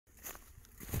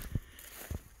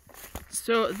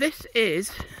So this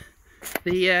is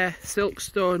the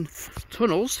Silkstone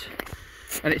Tunnels,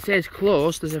 and it says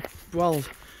closed. There's a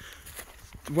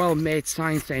well made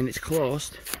sign saying it's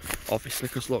closed, obviously,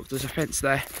 because look, there's a fence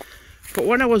there. But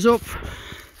when I was up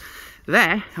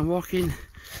there and walking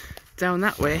down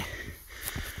that way,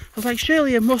 I was like,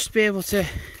 surely I must be able to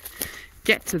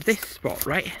get to this spot,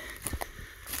 right?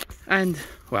 And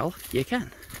well, you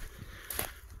can.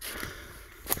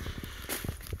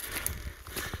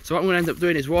 So what I'm going to end up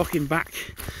doing is walking back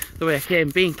the way I came,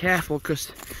 being careful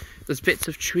because there's bits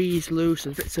of trees loose,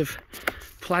 there's bits of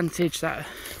plantage that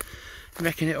are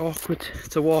making it awkward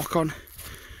to walk on.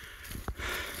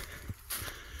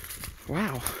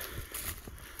 Wow.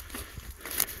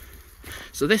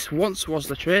 So this once was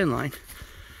the train line,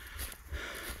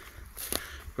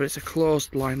 but it's a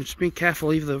closed line. Just being careful,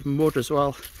 leave the mud as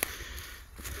well.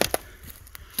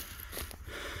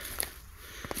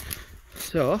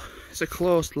 So it's a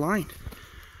closed line.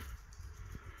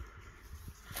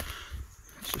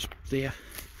 It's just there.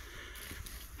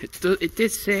 It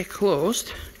did say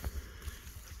closed,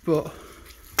 but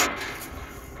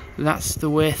that's the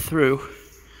way through.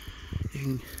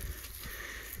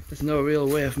 There's no real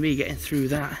way of me getting through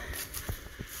that,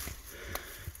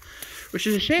 which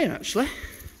is a shame actually.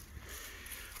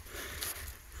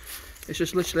 It's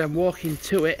just literally I'm walking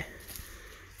to it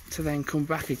to then come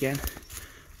back again.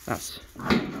 That's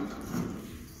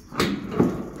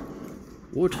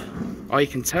wood. Oh, you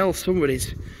can tell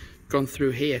somebody's gone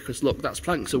through here because look, that's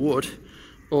planks of wood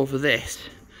over this.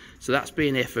 So that's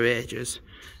been here for ages.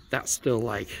 That's still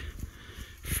like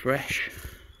fresh.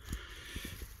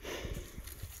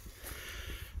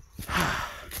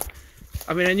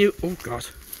 I mean, I knew, oh god,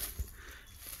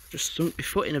 just sunk my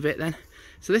foot in a bit then.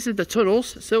 So this is the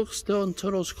tunnels, Silkstone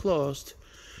Tunnels closed.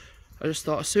 I just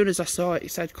thought, as soon as I saw it,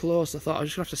 it said closed, I thought I was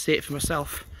just going to have to see it for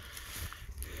myself.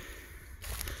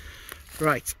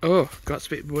 Right, oh, God, it's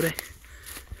a bit muddy.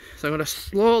 So I'm going to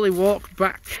slowly walk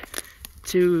back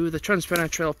to the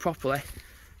Transpennine Trail properly.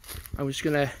 I'm just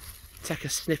going to take a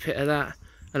snippet of that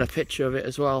and a picture of it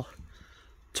as well.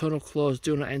 Tunnel closed,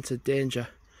 do not enter, danger.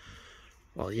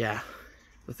 Well, yeah,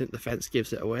 I think the fence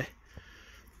gives it away.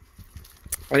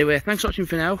 Anyway, thanks for watching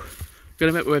for now.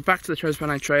 Going to make my way back to the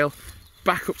Transpennine Trail,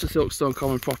 back up to Silkstone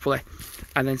Common properly,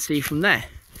 and then see from there.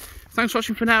 Thanks for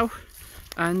watching for now,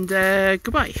 and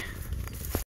goodbye.